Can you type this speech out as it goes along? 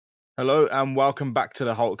Hello and welcome back to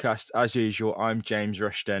the Holtcast. As usual, I'm James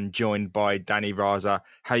Rushton, joined by Danny Raza.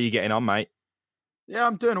 How are you getting on, mate? Yeah,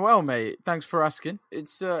 I'm doing well, mate. Thanks for asking.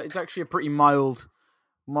 It's actually a pretty mild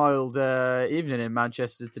evening in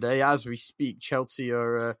Manchester today. As we speak, Chelsea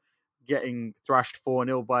are getting thrashed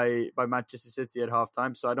 4-0 by Manchester City at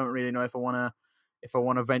halftime. So I don't really know if I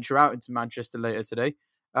wanna venture out into Manchester later today.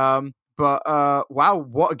 But wow,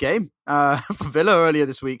 what a game for Villa earlier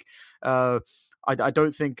this week. I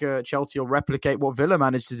don't think Chelsea will replicate what Villa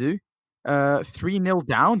managed to do. 3-0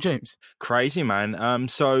 down, James. Crazy, man.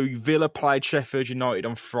 So Villa played Sheffield United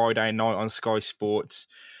on Friday night on Sky Sports.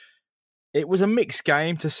 It was a mixed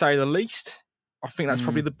game, to say the least. I think that's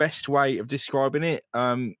probably the best way of describing it.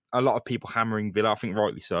 A lot of people hammering Villa, I think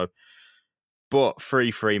rightly so. But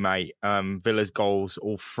 3-3, mate. Villa's goals,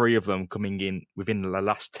 all three of them coming in within the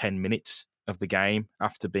last 10 minutes of the game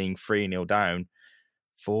after being 3-0 down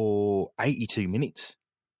for 82 minutes.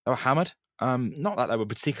 They were hammered. Not that they were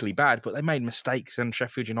particularly bad, but they made mistakes and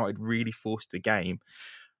Sheffield United really forced the game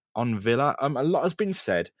on Villa. A lot has been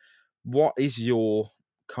said. What is your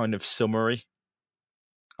kind of summary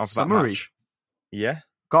of that match? Yeah?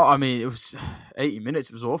 God, I mean, it was 80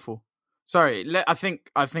 minutes. It was awful. Sorry, I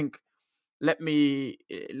think let me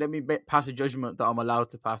pass a judgment that I'm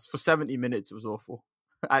allowed to pass. For 70 minutes, it was awful.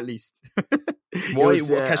 At least. Why?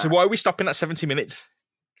 So why are we stopping at 70 minutes?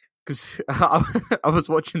 Because I was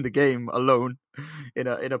watching the game alone in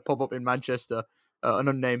a pub up in Manchester, an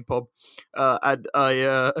unnamed pub, and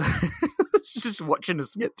I was just watching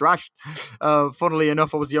us get thrashed. Funnily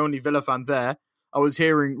enough, I was the only Villa fan there. I was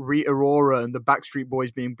hearing Rita Ora and the Backstreet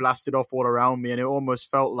Boys being blasted off all around me, and it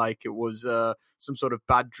almost felt like it was some sort of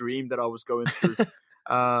bad dream that I was going through.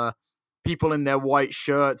 People in their white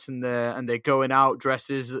shirts and their going out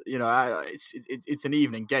dresses. You know, it's an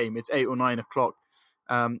evening game. It's 8 or 9 o'clock.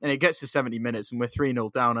 And it gets to 70 minutes and we're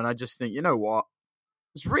 3-0 down. And I just think, you know what?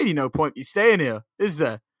 There's really no point me staying here, is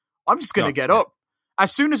there? I'm just going to get up.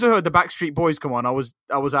 As soon as I heard the Backstreet Boys come on, I was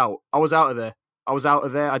out. I was out of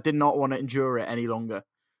there. I did not want to endure it any longer.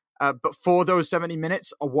 But for those 70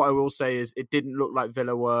 minutes, what I will say is it didn't look like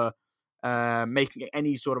Villa were making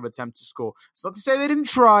any sort of attempt to score. It's not to say they didn't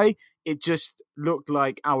try. It just looked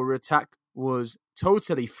like our attack was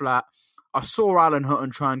totally flat. I saw Alan Hutton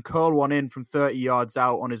try and curl one in from 30 yards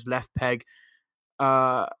out on his left peg.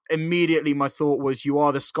 Immediately, my thought was, "You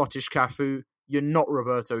are the Scottish Cafu. You're not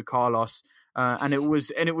Roberto Carlos." And it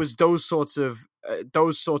was those sorts of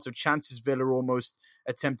chances Villa almost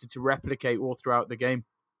attempted to replicate all throughout the game.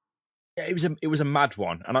 Yeah, it was a mad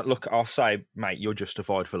one. And look, I'll say, mate, you're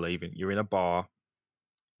justified for leaving. You're in a bar,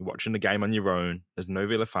 you're watching the game on your own. There's no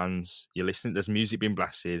Villa fans. You're listening. There's music being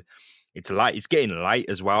blasted. It's late. It's getting late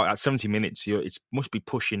as well. At 70 minutes, it must be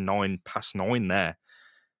pushing 9 there.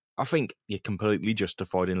 I think you're completely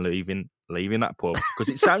justified in leaving that pub because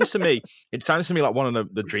it sounds to me like one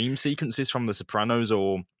of the dream sequences from The Sopranos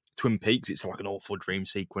or Twin Peaks. It's like an awful dream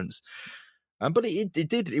sequence. But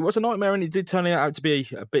it was a nightmare, and it did turn out to be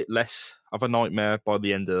a bit less of a nightmare by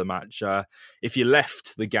the end of the match. If you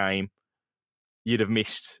left the game, you'd have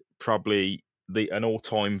missed probably an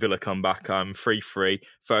all-time Villa comeback, 3-3.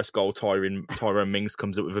 First goal, Tyrone Mings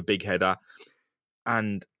comes up with a big header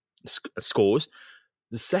and scores.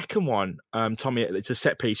 The second one, Tommy, it's a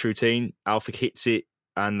set-piece routine. Alfie hits it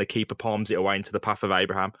and the keeper palms it away into the path of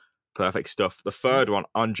Abraham. Perfect stuff. The third one,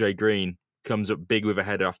 Andre Green comes up big with a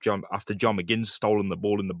header after John McGinn's stolen the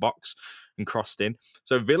ball in the box and crossed in.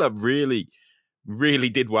 So Villa really, really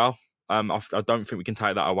did well. I don't think we can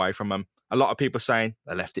take that away from them. A lot of people saying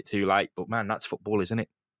they left it too late, but man, that's football, isn't it?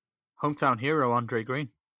 Hometown hero, Andre Green.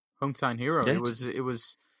 Hometown hero. Yeah. It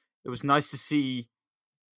was nice to see,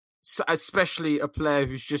 especially a player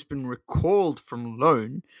who's just been recalled from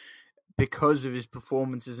loan because of his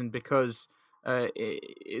performances and because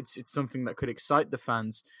it's something that could excite the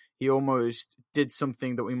fans. He almost did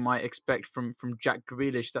something that we might expect from Jack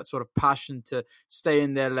Grealish, that sort of passion to stay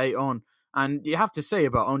in there late on. And you have to say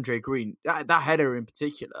about Andre Green, that header in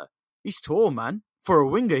particular, he's tall, man. For a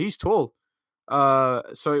winger, he's tall. So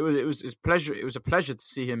it was a pleasure to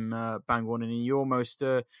see him bang one, and you almost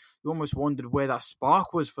wondered where that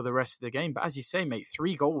spark was for the rest of the game. But as you say, mate,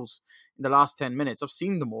 3 goals in the last 10 minutes. I've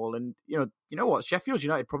seen them all, and you know what? Sheffield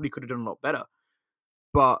United probably could have done a lot better,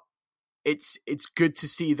 but it's good to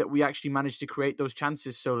see that we actually managed to create those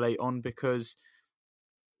chances so late on because,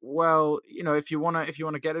 well, if you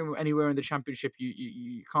wanna get anywhere in the Championship,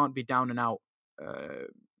 you can't be down and out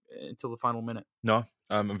until the final minute. No,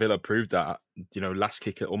 and Villa proved that.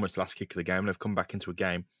 Almost last kick of the game, and they've come back into a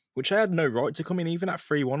game which they had no right to come in, even at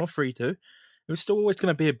 3-1 or 3-2. It was still always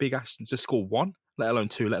going to be a big ask to score 1, let alone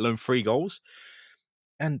 2, let alone 3 goals.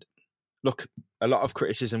 And look, a lot of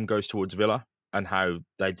criticism goes towards Villa and how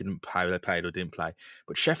they played or didn't play.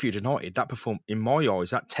 But Sheffield United, in my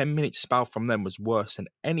eyes, that 10-minute spell from them was worse than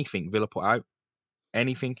anything Villa put out.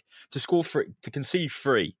 Anything. To concede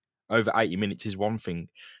 3 over 80 minutes is one thing.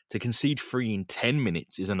 To concede 3 in 10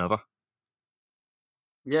 minutes is another.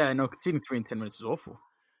 Yeah, no, conceding 3 in 10 minutes is awful.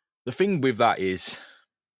 The thing with that is,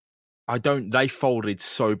 they folded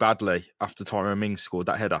so badly after Tyrone Mings scored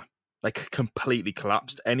that header. They completely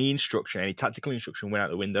collapsed. Any tactical instruction went out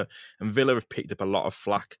the window, and Villa have picked up a lot of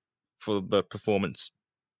flack for the performance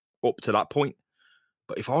up to that point.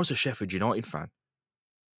 But if I was a Sheffield United fan,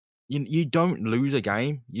 you don't lose a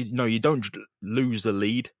game. You don't lose the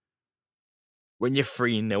lead when you're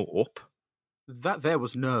 3-0 up. That there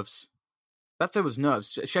was nerves.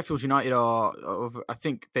 Sheffield United I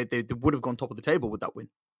think they would have gone top of the table with that win.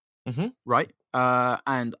 Mm-hmm. Right?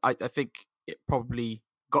 And I think it probably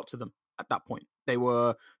got to them at that point. They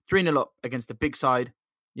were 3-0 up against a big side.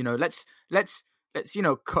 Let's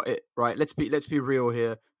cut it, right? Let's be real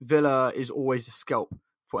here. Villa is always a scalp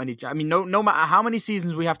for any. I mean, no matter how many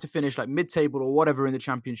seasons we have to finish, like mid-table or whatever in the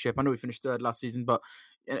Championship. I know we finished third last season, but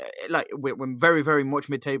like we're very, very much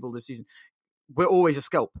mid-table this season. We're always a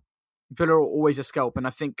scalp. Villa are always a scalp, and I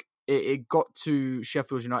think it got to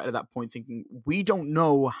Sheffield United at that point thinking, we don't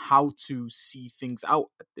know how to see things out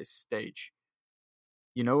at this stage.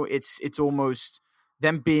 It's almost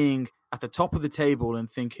them being at the top of the table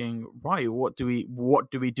and thinking, right, what do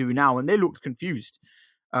we do now? And they looked confused.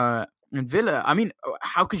 And Villa, I mean,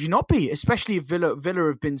 how could you not be? Especially if Villa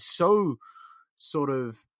have been so sort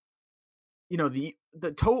of,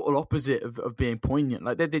 the total opposite of being poignant.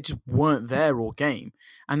 Like they just weren't there all game.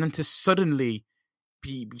 And then to suddenly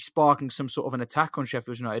be sparking some sort of an attack on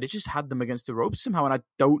Sheffield United, it just had them against the ropes somehow. And I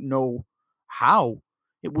don't know how.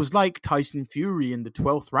 It was like Tyson Fury in the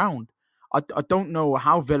 12th round. I don't know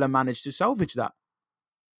how Villa managed to salvage that.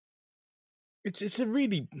 It's a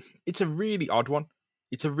really odd one.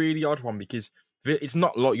 It's a really odd one because it's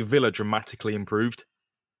not like Villa dramatically improved.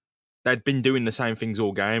 They'd been doing the same things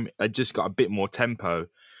all game. They just got a bit more tempo. And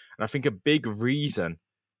I think a big reason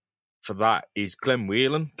for that is Glenn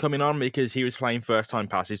Whelan coming on because he was playing first-time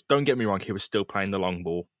passes. Don't get me wrong, he was still playing the long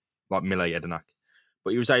ball like Mile Jedinak.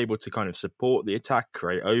 But he was able to kind of support the attack,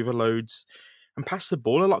 create overloads, and pass the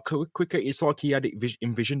ball a lot quicker. It's like he had it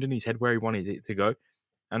envisioned in his head where he wanted it to go.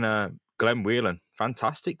 And Glenn Whelan,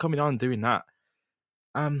 fantastic coming on and doing that.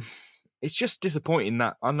 It's just disappointing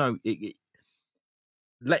that, I know,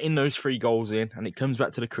 letting those 3 goals in, and it comes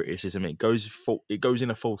back to the criticism. It goes in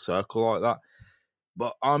a full circle like that.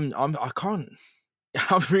 But I'm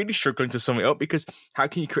really struggling to sum it up because how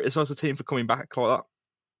can you criticise the team for coming back like that?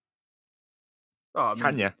 Oh, I mean,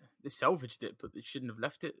 can you? They salvaged it, but they shouldn't have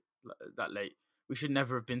left it that late. We should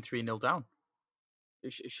never have been 3-0 down.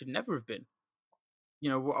 It should never have been.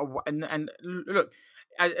 And look,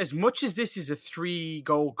 as much as this is a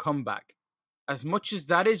 3-goal comeback, as much as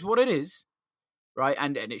that is what it is, right,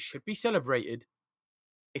 and it should be celebrated,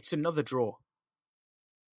 it's another draw.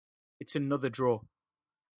 It's another draw.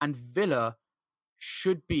 And Villa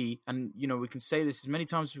should be, and we can say this as many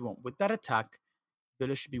times as we want, with that attack,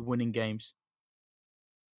 Villa should be winning games.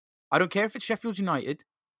 I don't care if it's Sheffield United,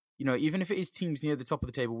 even if it is teams near the top of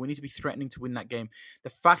the table, we need to be threatening to win that game. The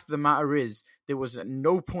fact of the matter is, there was at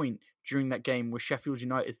no point during that game where Sheffield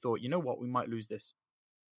United thought, you know what, we might lose this.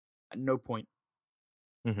 At no point.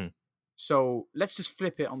 Mm-hmm. So let's just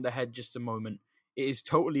flip it on the head just a moment. It is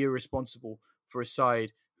totally irresponsible for a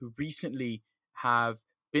side who recently have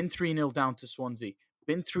been 3-0 down to Swansea,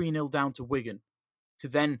 been 3-0 down to Wigan, to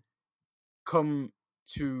then come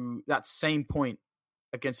to that same point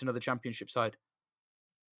against another Championship side.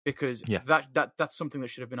 Because that's something that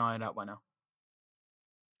should have been ironed out by now.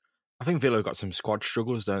 I think Villa got some squad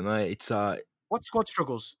struggles, don't they? It's what squad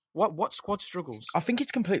struggles? What squad struggles? I think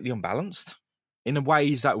it's completely unbalanced in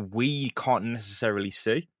ways that we can't necessarily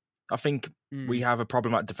see. I think we have a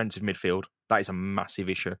problem at defensive midfield. That is a massive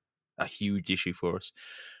issue, a huge issue for us.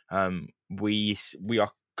 We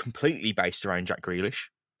are completely based around Jack Grealish,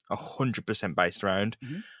 100% based around.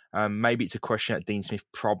 Mm-hmm. Maybe it's a question that Dean Smith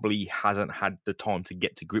probably hasn't had the time to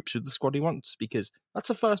get to grips with the squad he wants, because that's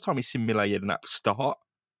the first time he's seen Mile Jedinak start.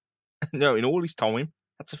 No, in all his time,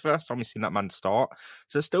 that's the first time he's seen that man start.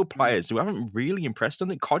 So there's still players who haven't really impressed him.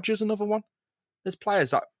 Codger's another one. There's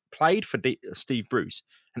players that played for Steve Bruce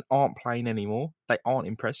and aren't playing anymore. They aren't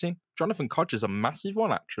impressing. Jonathan Codger's a massive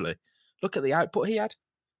one, actually. Look at the output he had,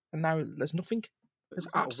 and now there's nothing. There's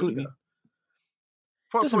absolutely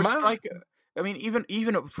for a striker. I mean,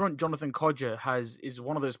 even up front, Jonathan Codger is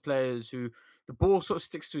one of those players who the ball sort of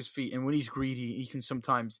sticks to his feet, and when he's greedy, he can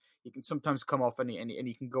sometimes come off and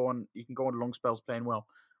he can go on long spells playing well,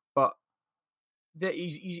 but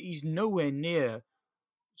he's nowhere near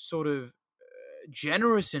sort of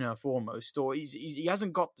generous enough almost, or he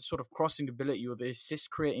hasn't got the sort of crossing ability or the assist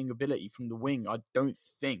creating ability from the wing, I don't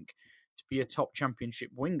think, to be a top championship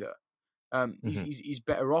winger. He's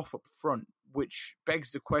better off up front, which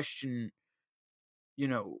begs the question,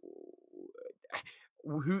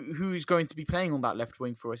 who's going to be playing on that left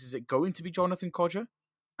wing for us? Is it going to be Jonathan Kodjia?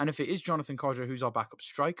 And if it is Jonathan Kodjia, who's our backup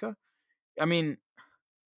striker? I mean,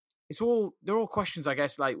 they're all questions, I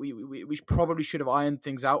guess. Like we probably should have ironed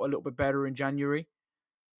things out a little bit better in January,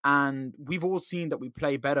 and we've all seen that we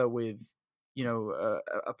play better with,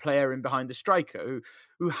 a player in behind the striker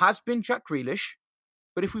who has been Jack Grealish.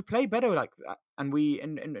 But if we play better like that, and we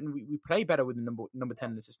play better with the number 10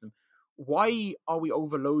 in the system, why are we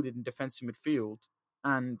overloaded in defensive midfield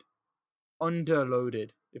and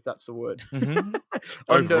underloaded, if that's the word? Mm-hmm.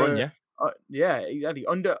 Overrun, yeah. Yeah, exactly.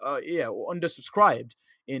 Or undersubscribed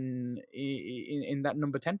in that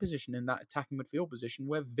number 10 position, in that attacking midfield position,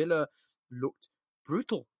 where Villa looked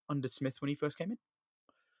brutal under Smith when he first came in.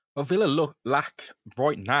 Well, Villa lack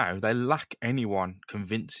right now. They lack anyone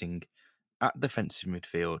convincing at defensive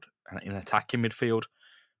midfield and in attacking midfield.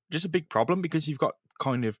 Which is a big problem because you've got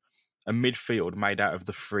kind of a midfield made out of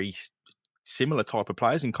the three similar type of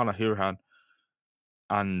players in Conor Hourihane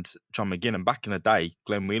and John McGinn. And back in the day,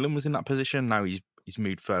 Glenn Whelan was in that position. Now he's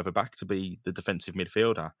moved further back to be the defensive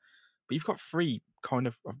midfielder. But you've got three kind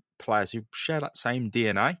of players who share that same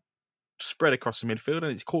DNA spread across the midfield,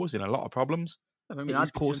 and it's causing a lot of problems. I mean,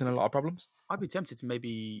 it's causing a lot of problems. I'd be tempted to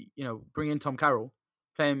maybe, bring in Tom Carroll,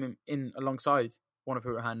 play him in alongside one of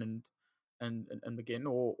Hourihane and McGinn,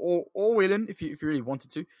 or Whelan if you really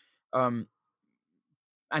wanted to, and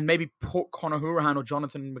maybe put Conor Hourihane or John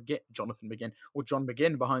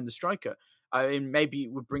McGinn behind the striker. I mean, maybe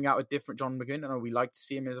it would bring out a different John McGinn. I know we like to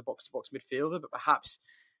see him as a box-to-box midfielder, but perhaps,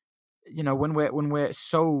 when we're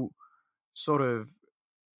so sort of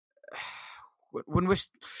when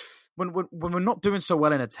we're not doing so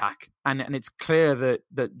well in attack, and it's clear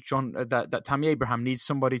that Tammy Abraham needs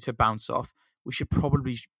somebody to bounce off, we should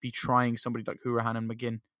probably be trying somebody like Hourihane and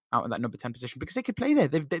McGinn out in that number 10 position because they could play there.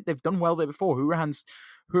 They've done well there before. Hourihane's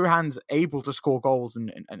able to score goals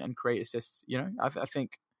and create assists. I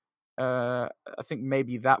think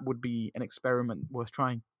maybe that would be an experiment worth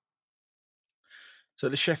trying. So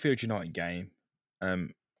the Sheffield United game,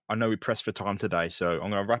 I know we pressed for time today, so I'm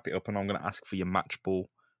going to wrap it up and I'm going to ask for your match ball.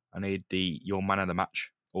 I need your man of the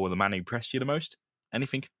match or the man who impressed you the most.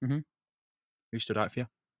 Anything? Mm-hmm. Who stood out for you?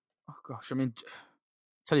 Oh gosh, I mean,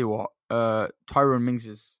 tell you what, Tyrone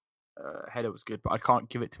Mings' header was good, but I can't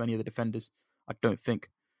give it to any of the defenders. I don't think.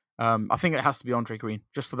 I think it has to be Andre Green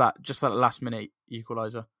just for that last minute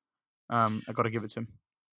equaliser. I got to give it to him.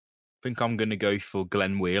 I think I'm going to go for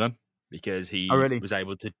Glenn Whelan because he was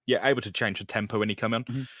able to change the tempo when he came on,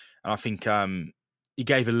 and I think he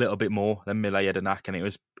gave a little bit more than Mile Jedinak, and it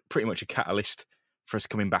was pretty much a catalyst for us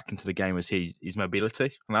coming back into the game was his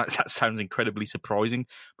mobility. And that sounds incredibly surprising,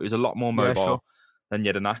 but he was a lot more mobile than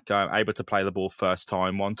Jedinak, able to play the ball first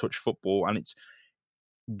time, one-touch football. And it's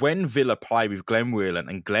when Villa play with Glenn Whelan,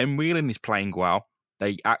 and Glenn Whelan is playing well,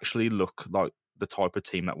 they actually look like the type of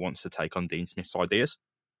team that wants to take on Dean Smith's ideas.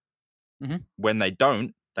 Mm-hmm. When they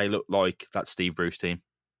don't, they look like that Steve Bruce team.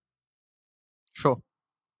 Sure.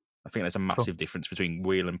 I think there's a massive difference between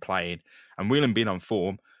Whelan playing and Whelan being on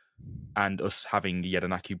form and us having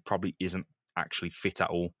Jedinak who probably isn't actually fit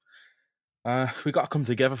at all. We've got to come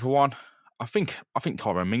together for one. I think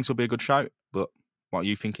Tyrone Mings will be a good shout, but what are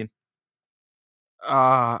you thinking?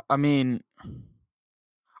 I mean,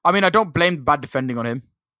 I don't blame bad defending on him.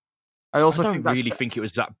 I don't really think it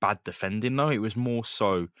was that bad defending, though. It was more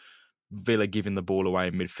so Villa giving the ball away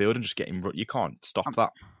in midfield and just getting... You can't stop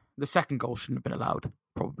that. The second goal shouldn't have been allowed,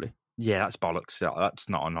 probably. Yeah, that's bollocks. That's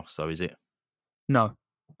not enough, though, is it? No.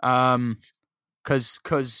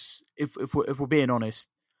 Because if we're being honest...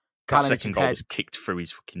 That second goal was kicked through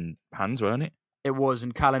his fucking hands, weren't it? It was,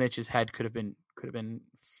 and Kalinic's head could have been,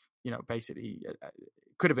 basically,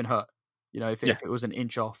 could have been hurt. If it was an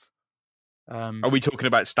inch off. Are we talking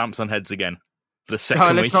about stamps on heads again? For the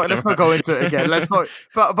second week? Let's not go into it again. Let's not.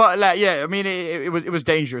 But yeah, I mean, it was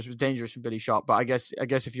dangerous. It was dangerous from Billy Sharp. But I guess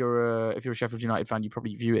if you're a Sheffield United fan, you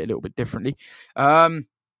probably view it a little bit differently. What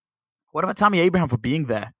about Tammy Abraham for being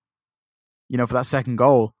there? For that second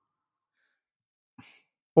goal.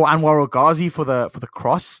 Or Anwar El-Ghazi for the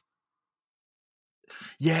cross.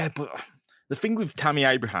 Yeah, but the thing with Tammy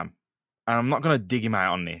Abraham, and I'm not going to dig him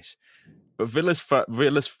out on this, but Villa's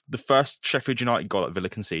the first Sheffield United goal that Villa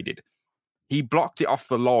conceded, he blocked it off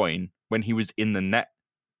the line when he was in the net.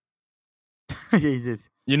 Yeah, he did.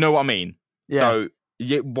 You know what I mean? Yeah. So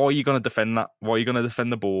why are you going to defend that? Why are you going to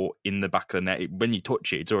defend the ball in the back of the net? When you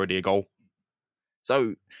touch it, it's already a goal.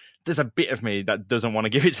 So there's a bit of me that doesn't want to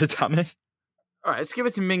give it to Tammy. All right, let's give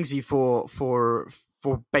it to Mingsy for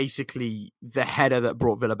basically the header that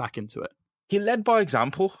brought Villa back into it. He led by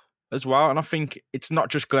example as well, and I think it's not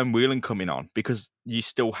just Glenn Whelan coming on, because you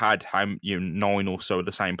still had 9 or so of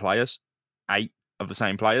the same players, 8 of the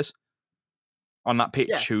same players on that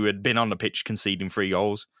pitch who had been on the pitch conceding 3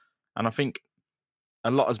 goals, and I think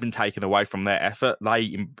a lot has been taken away from their effort.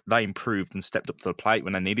 They improved and stepped up to the plate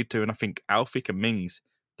when they needed to, and I think Elphick and Mings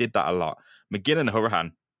did that a lot. McGinn and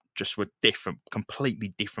Hourihane just were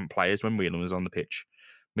completely different players when Whelan was on the pitch.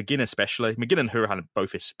 McGinn and Hourihane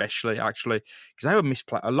both especially, actually, because they were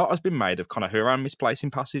misplaced. A lot has been made of kind of Hourihane misplacing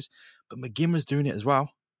passes, but McGinn was doing it as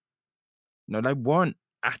well. No, they weren't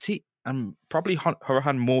at it, and probably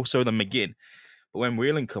Hourihane more so than McGinn. But when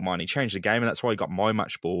Whelan come on, he changed the game, and that's why he got my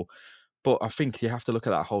match ball. But I think you have to look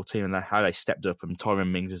at that whole team and how they stepped up, and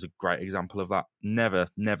Tyrone Mings is a great example of that. Never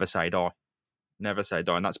say die. Never say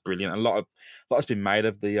die, and that's brilliant. A lot has been made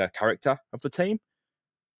of the character of the team.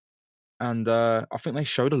 And I think they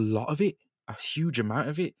showed a lot of it, a huge amount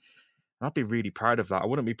of it. And I'd be really proud of that. I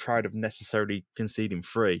wouldn't be proud of necessarily conceding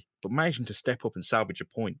 3, but managing to step up and salvage a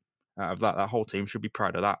point out of that. That whole team should be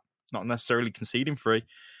proud of that. Not necessarily conceding 3,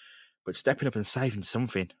 but stepping up and saving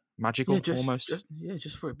something magical, almost.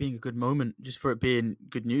 Just for it being a good moment, just for it being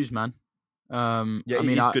good news, man.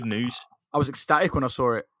 It's good news. I was ecstatic when I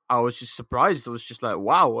saw it. I was just surprised. I was just like,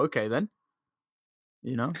 wow, okay then.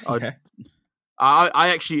 You know? I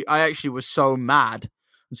actually was so mad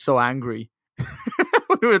and so angry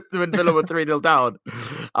when Villa were 3-0 down.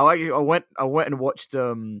 I went and watched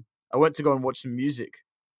I went to go and watch some music,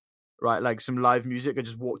 right? Like some live music. I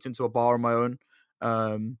just walked into a bar on my own,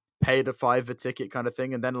 paid a $5 ticket kind of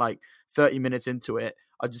thing, and then like 30 minutes into it,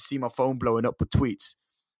 I just see my phone blowing up with tweets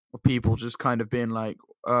of people just kind of being like,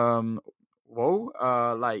 whoa,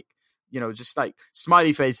 like, you know, just like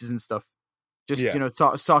smiley faces and stuff. Just, you know,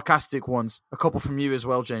 sarcastic ones. A couple from you as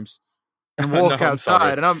well, James. And walk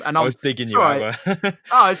outside, and I was digging you out.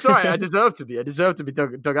 Oh, it's all right. I deserve to be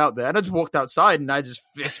dug out there. And I just walked outside, and I just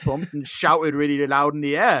fist pumped and shouted really loud in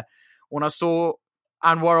the air when I saw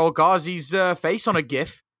Anwar El Ghazi's face on a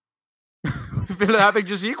GIF. Villa having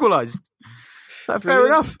just equalised. Fair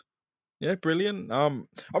enough. Yeah, brilliant. I'm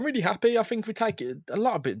really happy. I think we take it. A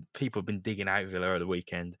lot of people have been digging out Villa over the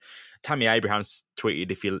weekend. Tammy Abrahams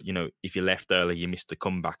tweeted, if you left early, you missed the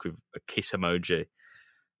comeback, with a kiss emoji.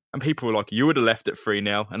 And people were like, you would have left at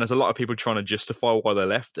 3-0. And there's a lot of people trying to justify why they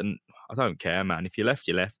left. And I don't care, man. If you left,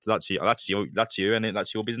 you left. That's you, and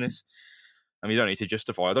that's your business. I mean, you don't need to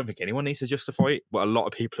justify. I don't think anyone needs to justify it. But a lot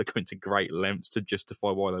of people are going to great lengths to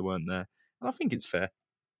justify why they weren't there. And I think it's fair.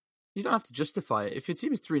 You don't have to justify it. If your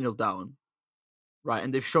team is 3-0 down, right,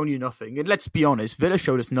 and they've shown you nothing, and let's be honest, Villa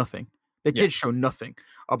showed us nothing. They did show nothing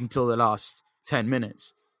up until the last 10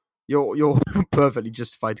 minutes. You're perfectly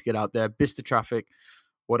justified to get out there, miss the traffic,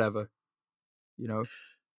 whatever. You know,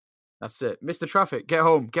 that's it. Miss the traffic. Get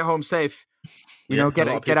home safe. You know, get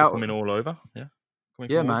out. Coming all over, coming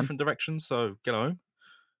from all man. Different directions. So get home.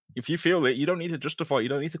 If you feel it, you don't need to justify it. You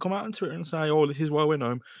don't need to come out on Twitter and say, "Oh, this is why we're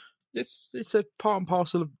home." It's a part and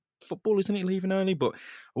parcel of football, isn't it? Leaving early, but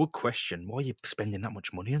I would question why you're spending that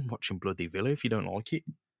much money on watching bloody Villa if you don't like it.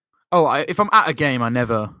 Oh, if I'm at a game, I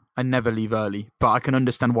never leave early, but I can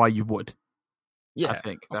understand why you would. Yeah, I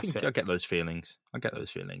think it. I get those feelings.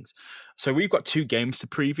 So we've got 2 games to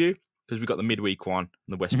preview, because we've got the midweek one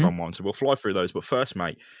and the West Brom one. So we'll fly through those. But first,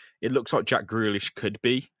 mate, it looks like Jack Grealish could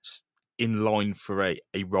be in line for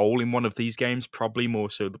a role in one of these games, probably more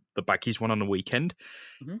so the Baggies one on the weekend,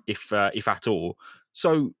 if at all.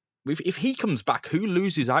 So if he comes back, who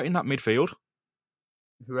loses out in that midfield?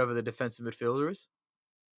 Whoever the defensive midfielder is.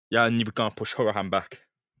 Yeah, and you're going to push Hourihane back,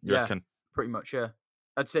 you reckon? Pretty much, yeah.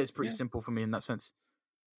 I'd say it's pretty simple for me in that sense.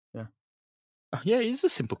 Yeah. Yeah, it is a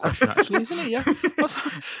simple question, actually, isn't it? Yeah.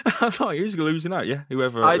 I thought he was losing out, yeah.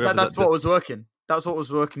 Whoever that's what was working. That's what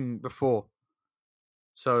was working before.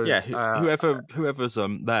 So yeah, whoever's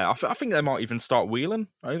there. I think they might even start Whelan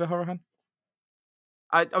over Hourihane.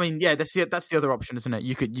 I mean, yeah, that's the other option, isn't it?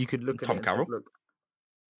 You could look at Tom Carroll.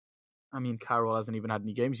 I mean, Carroll hasn't even had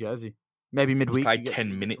any games yet, has he? Maybe midweek. He played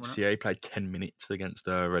 10 minutes. Yeah, he played 10 minutes against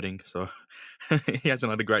Reading, so he hasn't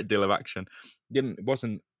had a great deal of action.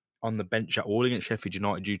 Wasn't on the bench at all against Sheffield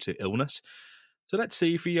United due to illness. So let's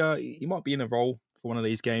see if he might be in a role for one of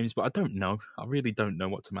these games, but I don't know. I really don't know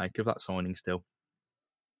what to make of that signing still.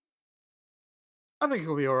 I think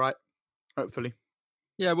he'll be all right, hopefully.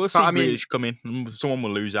 Yeah, we'll see. But, I mean, Grealish come in. Someone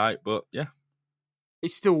will lose out, but yeah.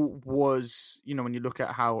 it still was, when you look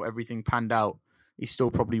at how everything panned out, he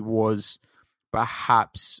still probably was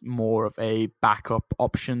perhaps more of a backup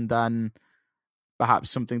option than perhaps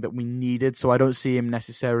something that we needed. So I don't see him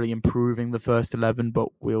necessarily improving the first 11, but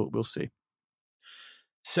we'll see.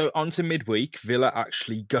 So on to midweek, Villa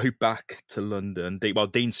actually go back to London.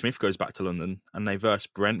 Dean Smith goes back to London and they verse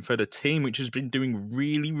Brentford, a team which has been doing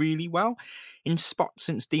really, really well in spots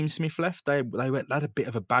since Dean Smith left. They had a bit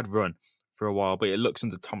of a bad run for a while, but it looks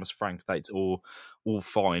under Thomas Frank that it's all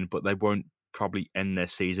fine, but they won't probably end their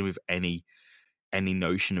season with any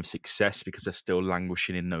notion of success because they're still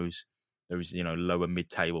languishing in those lower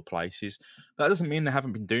mid-table places. But that doesn't mean they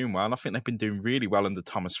haven't been doing well. I think they've been doing really well under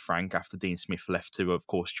Thomas Frank after Dean Smith left to, of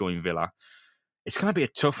course, join Villa. It's going to be a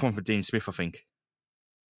tough one for Dean Smith, I think.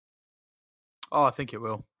 Oh, I think it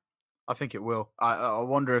will. I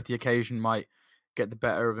wonder if the occasion might get the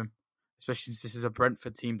better of him, especially since this is a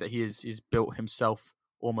Brentford team that he's built himself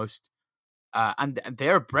almost. And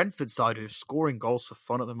they're a Brentford side who's scoring goals for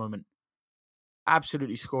fun at the moment.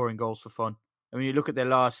 Absolutely scoring goals for fun. I mean, you look at their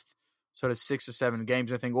last sort of 6 or 7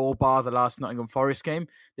 games, I think all bar the last Nottingham Forest game,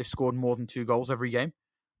 they've scored more than 2 goals every game.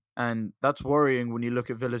 And that's worrying when you look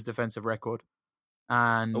at Villa's defensive record.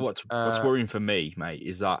 And what's worrying for me, mate,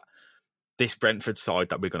 is that this Brentford side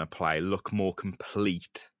that we're going to play look more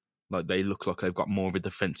complete. Like they look like they've got more of a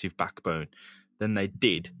defensive backbone than they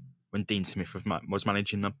did when Dean Smith was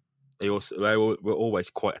managing them. They were always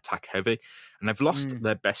quite attack heavy, and they've lost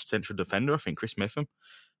their best central defender. I think Chris Mitham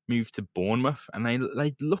moved to Bournemouth, and they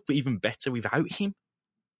look even better without him.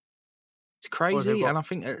 It's crazy, and I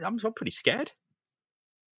think I'm pretty scared.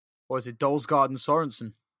 What is it, Dolsgaard and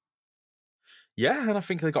Sorensen? Yeah, and I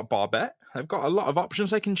think they've got Barbet. They've got a lot of options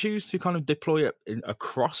they can choose to kind of deploy it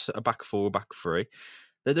across a back 4, back 3.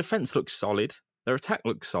 Their defence looks solid. Their attack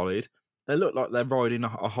looks solid. They look like they're riding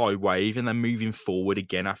a high wave and they're moving forward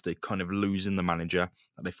again after kind of losing the manager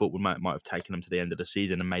that they thought might have taken them to the end of the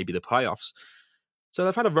season and maybe the playoffs. So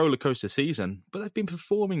they've had a roller coaster season, but they've been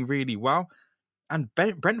performing really well. And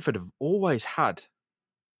Brentford have always had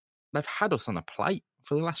us on a plate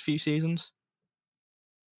for the last few seasons,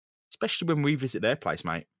 especially when we visit their place,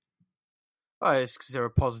 mate. Oh, it's because they're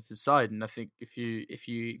a positive side, and I think if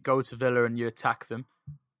you go to Villa and you attack them,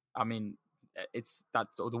 I mean, it's that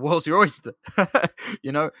the world's your oyster.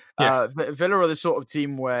 Yeah. Villa are the sort of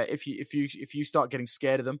team where if you start getting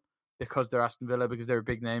scared of them because they're Aston Villa, because they're a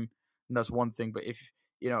big name, and that's one thing. But if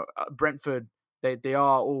Brentford, they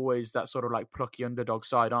are always that sort of like plucky underdog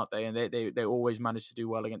side, aren't they? And they always manage to do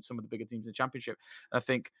well against some of the bigger teams in the Championship. And I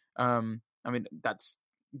think, that's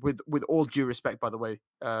with all due respect, by the way,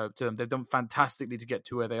 to them, they've done fantastically to get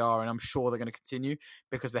to where they are, and I'm sure they're going to continue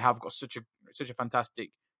because they have got such a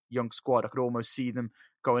fantastic young squad. I could almost see them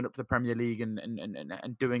going up to the Premier League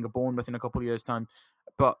and doing a Bournemouth in a couple of years' time.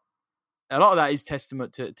 But a lot of that is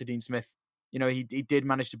testament to Dean Smith. He did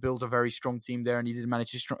manage to build a very strong team there, and he did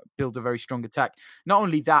manage to build a very strong attack. Not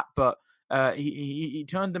only that, but he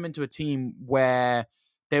turned them into a team where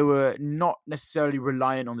they were not necessarily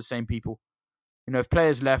reliant on the same people. If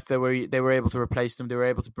players left, they were able to replace them. They were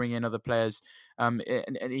able to bring in other players. And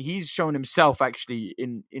he's shown himself actually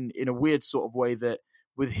in a weird sort of way that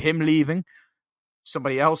with him leaving,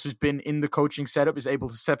 somebody else who's been in the coaching setup is able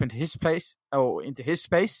to step into his place or into his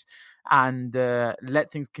space and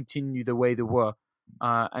let things continue the way they were.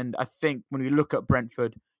 And I think when we look at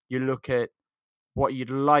Brentford, you look at what you'd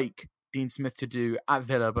like Dean Smith to do at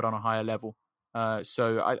Villa, but on a higher level.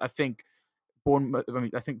 So I think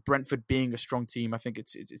I think Brentford being a strong team, I think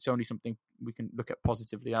it's only something we can look at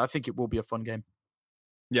positively. And I think it will be a fun game.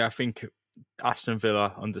 Yeah, I think Aston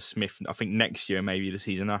Villa under Smith, I think next year, maybe the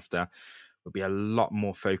season after, will be a lot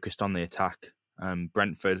more focused on the attack.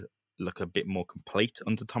 Brentford look a bit more complete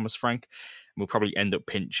under Thomas Frank. We'll probably end up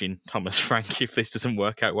pinching Thomas Frank if this doesn't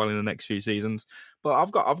work out well in the next few seasons. But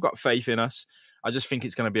I've got faith in us. I just think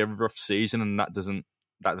it's going to be a rough season, and that doesn't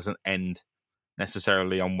end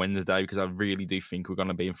necessarily on Wednesday, because I really do think we're going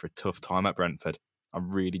to be in for a tough time at Brentford. I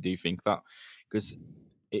really do think that, because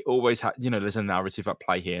it always had, there's a narrative at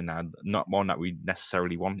play here now, not one that we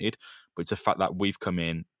necessarily wanted, but it's a fact that we've come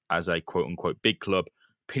in as a quote-unquote big club,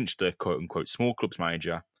 pinched a quote-unquote small club's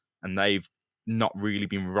manager, and they've not really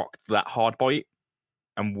been rocked that hard by it,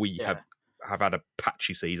 and we have had a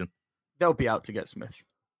patchy season. They'll be out to get Smith.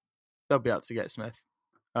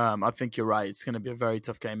 I think you're right. It's going to be a very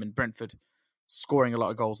tough game, and Brentford scoring a lot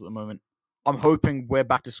of goals at the moment. I'm hoping we're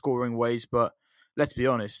back to scoring ways, but let's be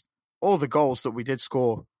honest, all the goals that we did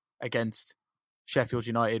score against Sheffield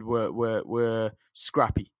United were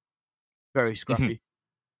scrappy, very scrappy.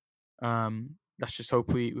 let's just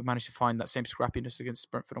hope we manage to find that same scrappiness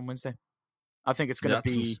against Brentford on Wednesday. I think it's going to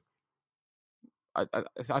be. I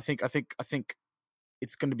think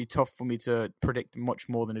it's going to be tough for me to predict much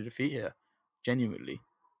more than a defeat here. Genuinely,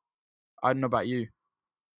 I don't know about you.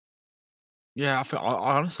 Yeah, I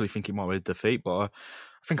honestly think it might be a defeat, but I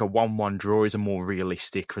think a 1-1 draw is a more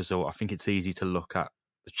realistic result. I think it's easy to look at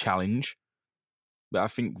the challenge, but I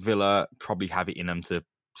think Villa probably have it in them to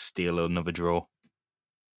steal another draw.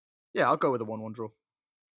 Yeah, I'll go with a 1-1 draw.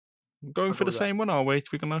 Going for the same one, are we?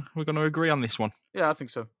 We're gonna agree on this one. Yeah, I think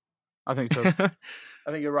so. I think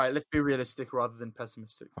you're right. Let's be realistic rather than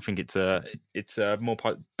pessimistic. I think it's more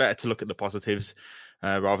better to look at the positives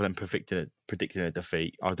rather than predicting a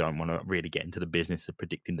defeat. I don't want to really get into the business of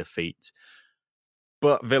predicting defeats.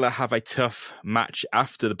 But Villa have a tough match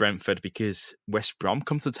after the Brentford because West Brom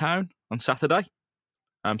come to town on Saturday.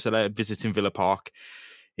 So they're visiting Villa Park.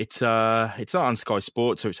 It's not on Sky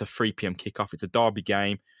Sports, so it's a 3 p.m. kickoff. It's a derby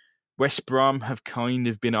game. West Brom have kind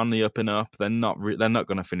of been on the up and up. They're not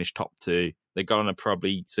going to finish top 2. They're going to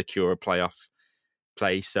probably secure a playoff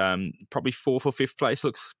place. Probably 4th or 5th place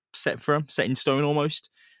looks set for them, set in stone almost.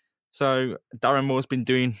 So Darren Moore's been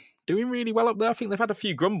doing really well up there. I think they've had a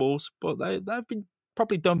few grumbles, but they've been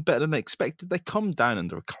probably done better than they expected. They come down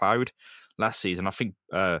under a cloud last season. I think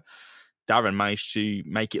Darren managed to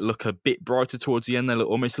make it look a bit brighter towards the end. They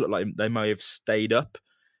almost look like they may have stayed up,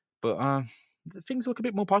 but things look a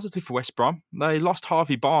bit more positive for West Brom. They lost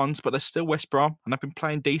Harvey Barnes, but they're still West Brom, and they've been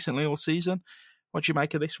playing decently all season. What do you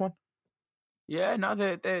make of this one? Yeah, no,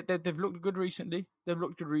 they've looked good recently.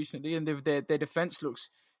 And their defense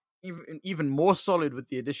looks even more solid with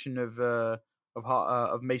the addition of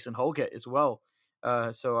Mason Holgate as well.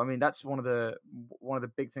 So I mean, that's one of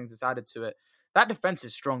the big things that's added to it. That defense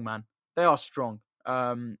is strong, man. They are strong,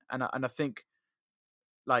 and I think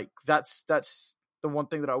like that's the one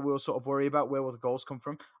thing that I will sort of worry about. Where will the goals come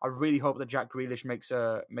from? I really hope that Jack Grealish makes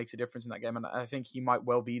a difference in that game, and I think he might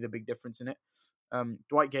well be the big difference in it.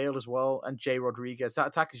 Dwight Gale as well, and Jay Rodriguez. That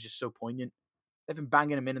attack is just so poignant. They've been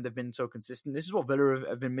banging them in, and they've been so consistent. This is what Villa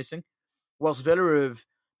have been missing. Whilst Villa have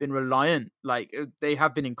been reliant, like they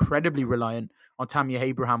have been incredibly reliant on Tammy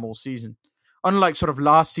Abraham all season. Unlike sort of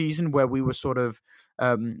last season where we were sort of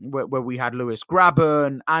where we had Lewis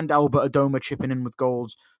Grabban and Albert Adoma chipping in with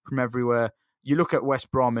goals from everywhere. You look at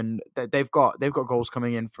West Brom and they've got goals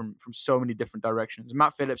coming in from so many different directions.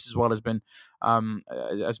 Matt Phillips as well has been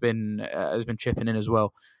chipping in as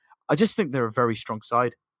well. I just think they're a very strong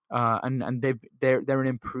side, and they're an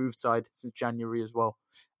improved side since January as well.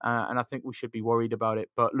 And I think we should be worried about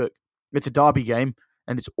it. But look, it's a derby game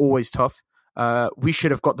and it's always tough. We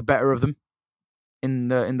should have got the better of them in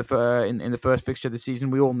the first fixture of the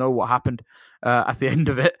season. We all know what happened at the end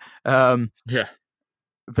of it. Yeah.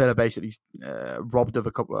 Villa basically robbed of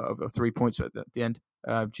a couple of 3 points at the end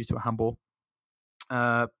due to a handball.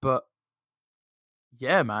 But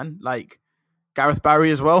yeah, man, like Gareth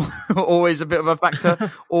Barry as well, always a bit of a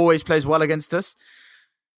factor. Always plays well against us.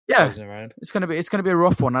 Yeah, it's gonna be a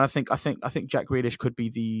rough one, and I think Jack Grealish could be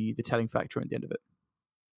the telling factor at the end of it.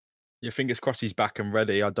 Your fingers crossed he's back and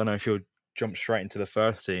ready. I don't know if he'll jump straight into the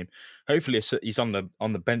first team. Hopefully he's on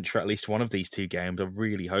the bench for at least one of these 2 games. I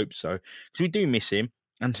really hope so, because we do miss him.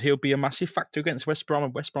 And he'll be a massive factor against West Brom.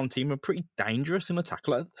 And West Brom team are pretty dangerous in attack.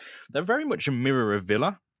 They're very much a mirror of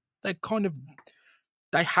Villa. They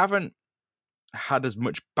haven't had as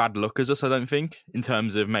much bad luck as us, I don't think, in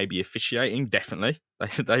terms of maybe officiating. Definitely.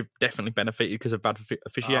 They've definitely benefited because of bad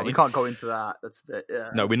officiating. We can't go into that. That's a bit,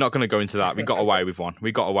 yeah. No, we're not going to go into that. We got away with one.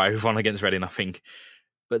 We got away with one against Reading, I think.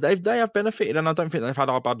 But they have benefited, and I don't think they've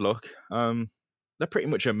had our bad luck. They're pretty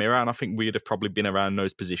much a mirror, and I think we'd have probably been around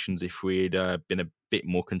those positions if we'd been a bit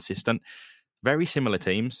more consistent. Very similar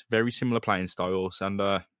teams, very similar playing styles, and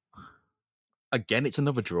again, it's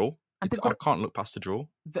another draw. I can't look past the draw.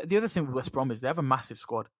 The other thing with West Brom is they have a massive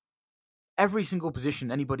squad. Every single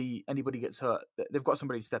position, anybody gets hurt, they've got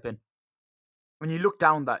somebody to step in. When you look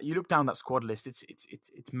down that squad list, it's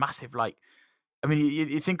massive. Like, I mean,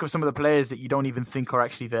 you think of some of the players that you don't even think are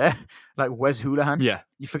actually there, like Wes Hoolahan. Yeah,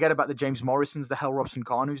 you forget about the James Morrisons, the Hell Robson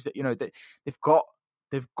Carnews. That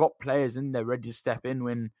they've got players in there ready to step in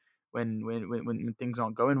when things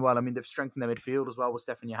aren't going well. I mean, they've strengthened their midfield as well with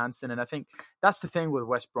Stefan Johansson, and I think that's the thing with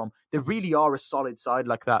West Brom. They really are a solid side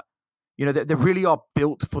like that. You know, they really are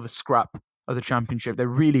built for the scrap of the Championship. They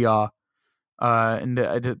really are, and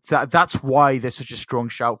that's why they're such a strong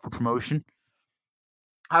shout for promotion.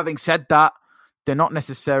 Having said that, they're not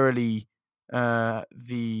necessarily they're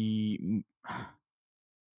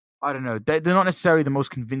not necessarily the most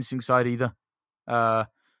convincing side either.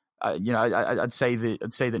 I'd say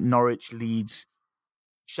that Norwich, Leeds,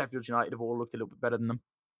 Sheffield United have all looked a little bit better than them.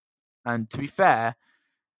 And to be fair,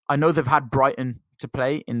 I know they've had Brighton to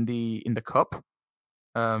play in the cup,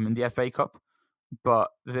 in the FA Cup, but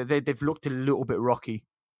they've looked a little bit rocky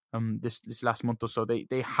this last month or so.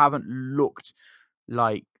 They haven't looked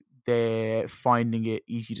like they're finding it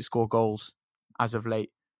easy to score goals as of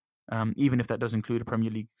late, even if that does include a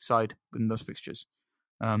Premier League side in those fixtures.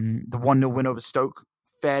 The 1-0 win over Stoke,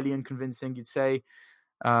 fairly unconvincing, you'd say.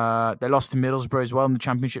 They lost to Middlesbrough as well in the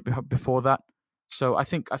Championship before that. So I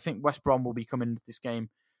think West Brom will be coming into this game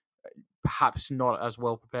perhaps not as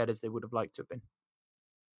well prepared as they would have liked to have been.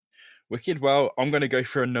 Wicked. Well, I'm going to go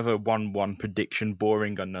for another 1-1 prediction.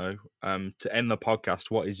 Boring, I know. To end the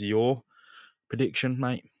podcast, what is your prediction,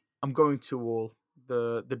 mate? I'm going to all.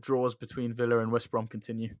 The draws between Villa and West Brom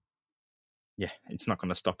continue. Yeah, it's not going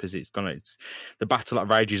to stop, is it? It's the battle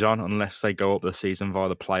that rages on unless they go up the season via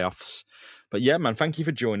the playoffs. But yeah, man, thank you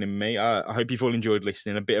for joining me. I hope you've all enjoyed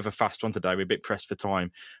listening. A bit of a fast one today. We're a bit pressed for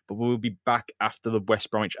time, but we'll be back after the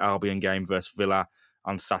West Bromwich Albion game versus Villa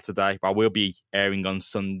on Saturday. But we'll be airing on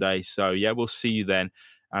Sunday. So yeah, we'll see you then.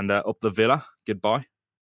 And up the Villa. Goodbye.